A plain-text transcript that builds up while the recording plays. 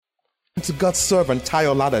To God's servant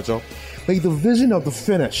Tayo Ladajo, may the vision of the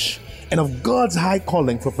finish and of God's high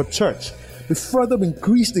calling for the church be further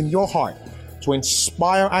increased in your heart to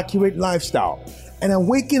inspire accurate lifestyle and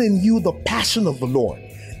awaken in you the passion of the Lord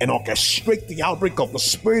and orchestrate the outbreak of the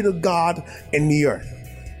Spirit of God in the earth.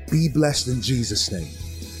 Be blessed in Jesus' name.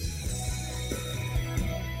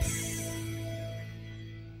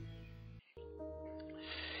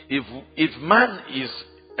 If man is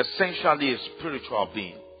essentially a spiritual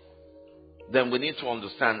being, then we need to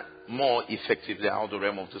understand more effectively how the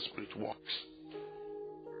realm of the spirit works.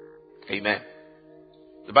 Amen.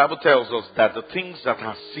 The Bible tells us that the things that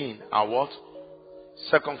are seen are what?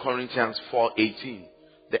 2 Corinthians 4:18.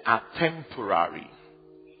 They are temporary.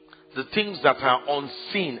 The things that are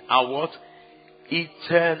unseen are what?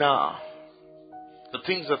 Eternal. The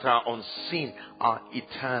things that are unseen are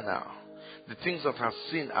eternal. The things that are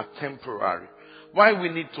seen are temporary. Why we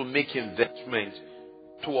need to make investment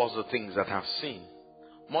towards the things that are seen?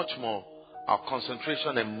 Much more, our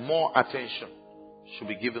concentration and more attention should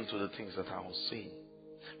be given to the things that are unseen,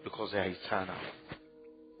 because they are eternal.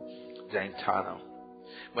 They are eternal.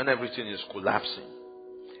 When everything is collapsing,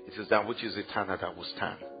 it is that which is eternal that will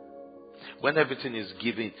stand. When everything is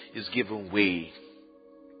given way,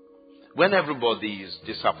 when everybody is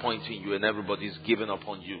disappointing you and everybody is giving up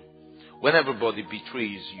on you, when everybody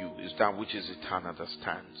betrays you, is that which is eternal that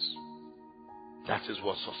stands. That is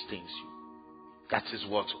what sustains you. That is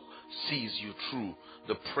what sees you through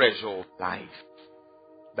the pressure of life.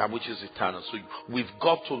 That which is eternal. So we've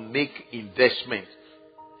got to make investment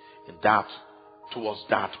in that, towards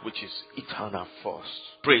that which is eternal first.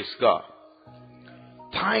 Praise God.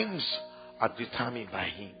 Times are determined by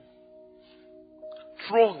Him.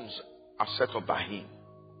 Thrones are set up by Him.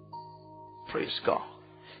 Praise God.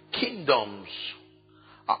 Kingdoms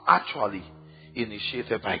are actually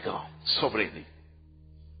initiated by God sovereignly.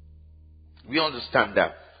 We understand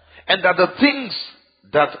that. And that the things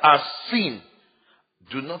that are seen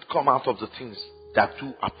do not come out of the things that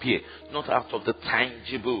do appear, not out of the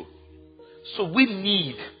tangible. So we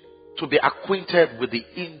need to be acquainted with the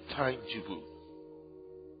intangible.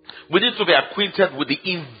 We need to be acquainted with the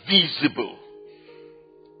invisible.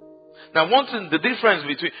 Now, one thing, the difference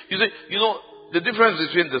between, the difference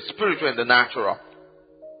between the spiritual and the natural,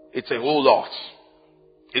 it's a whole lot.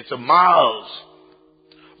 It's a miles.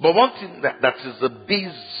 But one thing that is the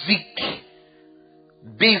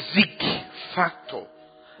basic factor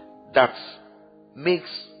that makes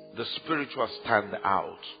the spiritual stand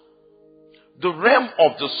out. The realm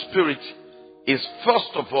of the spirit is,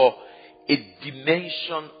 first of all, a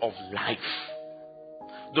dimension of life.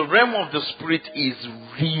 The realm of the spirit is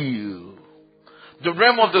real. The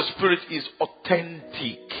realm of the spirit is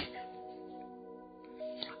authentic.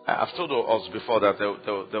 I've told us before that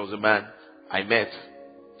there was a man I met.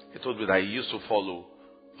 He told me that he used to follow,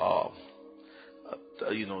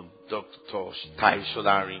 Dr. Tai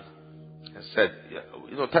Sholari. And said,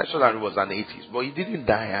 Tai Sholari was an atheist, but he didn't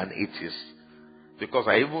die an atheist. Because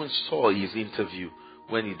I even saw his interview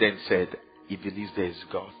when he then said he believes there is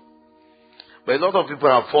God. But a lot of people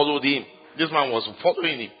have followed him. This man was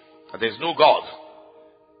following him, that there is no God.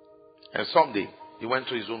 And someday, he went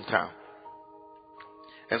to his hometown.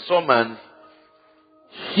 And some man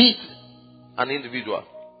hit an individual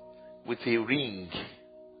with a ring,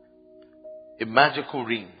 a magical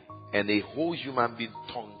ring, and a whole human being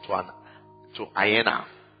turned to hyena.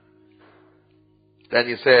 Then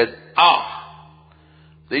he said,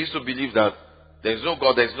 they used to believe that there is no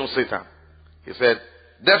God, there is no Satan. He said,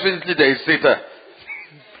 definitely there is Satan.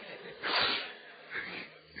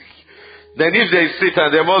 Then if there is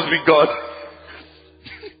Satan, there must be God.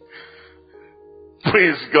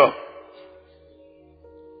 Praise God.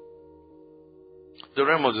 The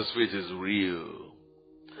realm of the spirit is real.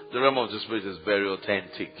 The realm of the spirit is very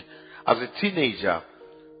authentic. As a teenager,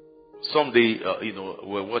 someday,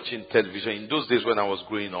 we're watching television. In those days when I was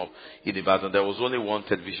growing up in Ibadan, there was only one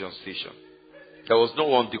television station. There was no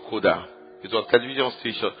one decoder. It was television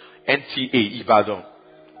station, NTA Ibadan.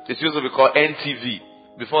 It used to be called NTV.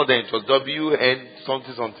 Before then, it was WN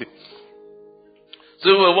something. So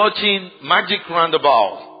we were watching Magic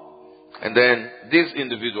Roundabout. And then this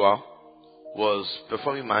individual was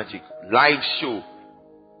performing magic, live show.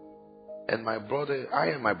 And I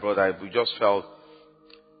and my brother, we just felt,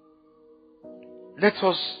 let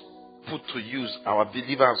us put to use our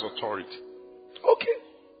believer's authority. Okay.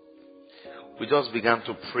 We just began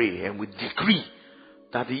to pray and we decree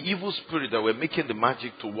that the evil spirit that were making the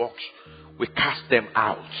magic to work, we cast them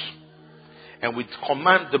out. And we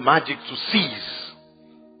command the magic to cease.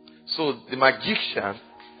 So the magician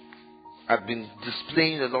had been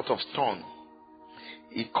displaying a lot of stone.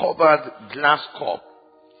 he covered glass cup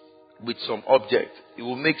with some object. He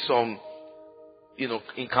will make some,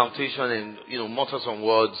 incantation and, mutter some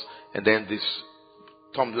words, and then these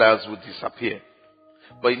tumblers would disappear.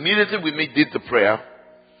 But immediately we did the prayer,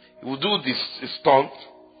 he would do this stunt,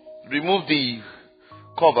 remove the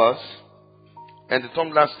covers, and the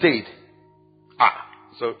tumbler stayed.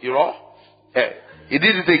 So he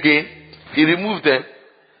did it again. He removed them.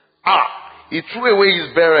 He threw away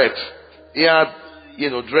his beret. He had,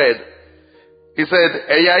 dread. He said,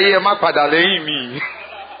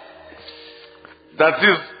 that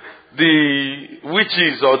is the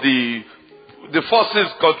witches or the forces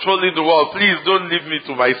controlling the world. Please don't leave me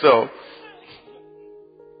to myself.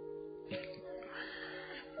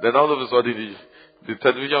 Then all of a sudden the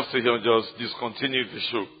television station just discontinued the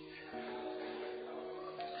show.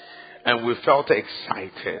 And we felt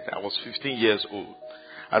excited. I was 15 years old.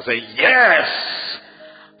 I said, yes!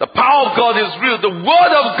 The power of God is real. The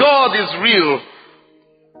word of God is real.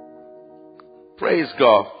 Praise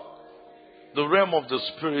God. The realm of the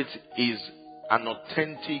spirit is an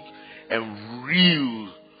authentic and real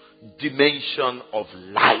dimension of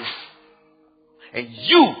life. And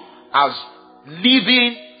you, as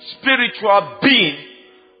living spiritual being,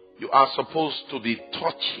 you are supposed to be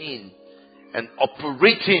touching and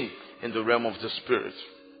operating in the realm of the spirit.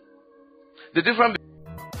 The difference.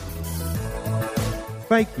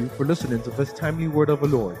 Thank you for listening to this timely word of the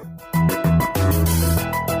Lord.